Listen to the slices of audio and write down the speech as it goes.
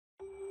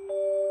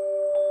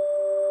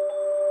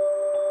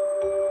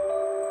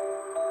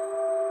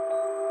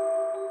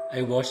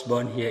I was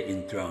born here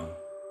in Trang,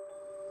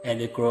 and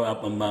I grew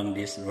up among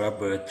these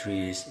rubber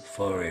trees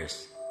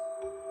forests.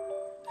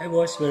 I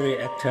was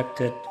very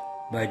attracted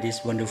by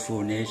this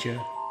wonderful nature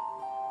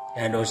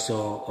and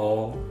also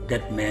all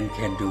that man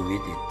can do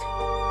with it.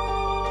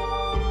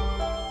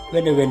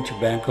 When I went to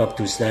Bangkok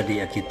to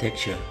study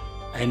architecture,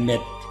 I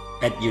met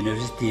at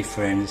university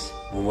friends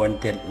who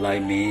wanted,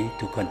 like me,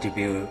 to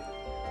contribute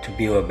to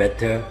build a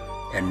better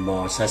and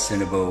more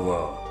sustainable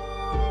world.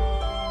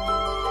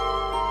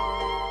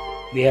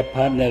 We have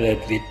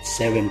partnered with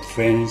 7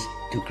 friends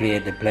to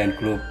create the Plant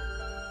Group,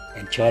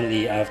 and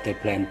shortly after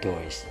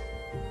PlanToys.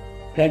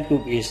 Plant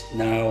Group is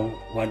now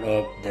one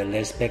of the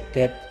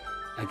respected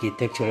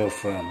architectural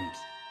firms.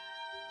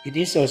 It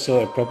is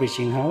also a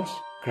publishing house,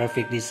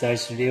 graphic design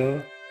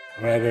studio,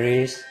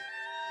 libraries,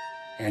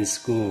 and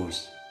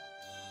schools.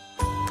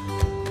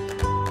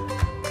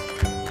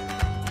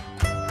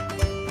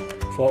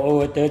 For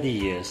over 30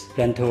 years,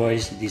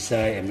 PlanToys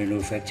design and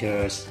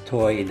manufactures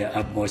toys in the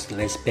utmost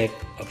respect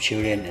of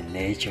children and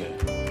nature.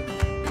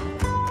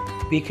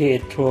 We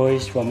create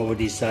toys from our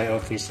design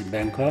office in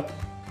Bangkok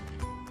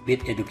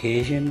with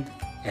education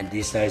and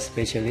design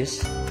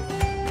specialists.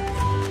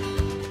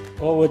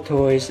 All our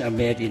toys are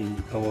made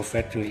in our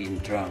factory in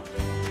Trang.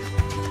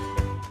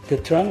 The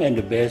trunk and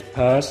the base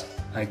parts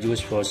are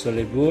used for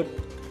solid wood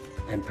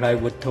and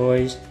plywood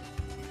toys.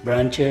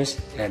 Branches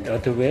and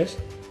other waste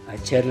are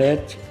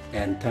chiselled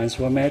and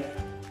transformed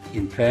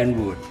in plant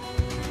wood.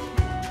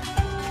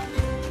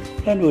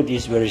 Plant wood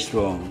is very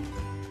strong.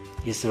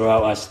 It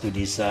allows us to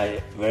design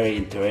very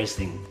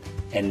interesting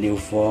and new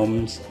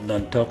forms,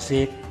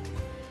 non-toxic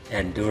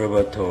and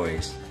durable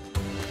toys.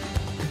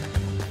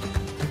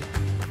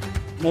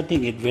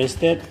 Nothing is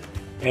wasted,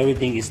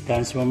 everything is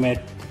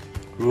transformed.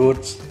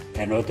 Roots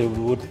and other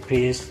wood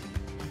pieces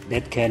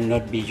that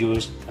cannot be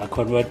used are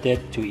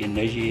converted to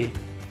energy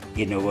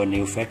in our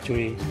new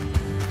factory.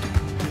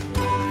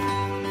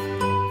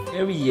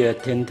 Every year,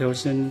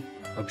 10,000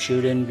 of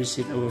children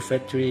visit our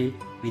factory.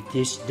 We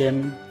teach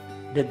them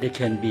that they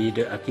can be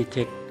the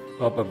architect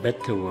of a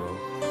better world.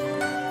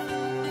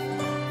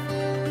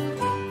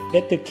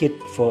 Better kit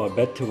for a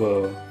better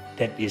world,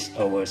 that is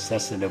our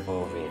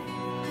sustainable way.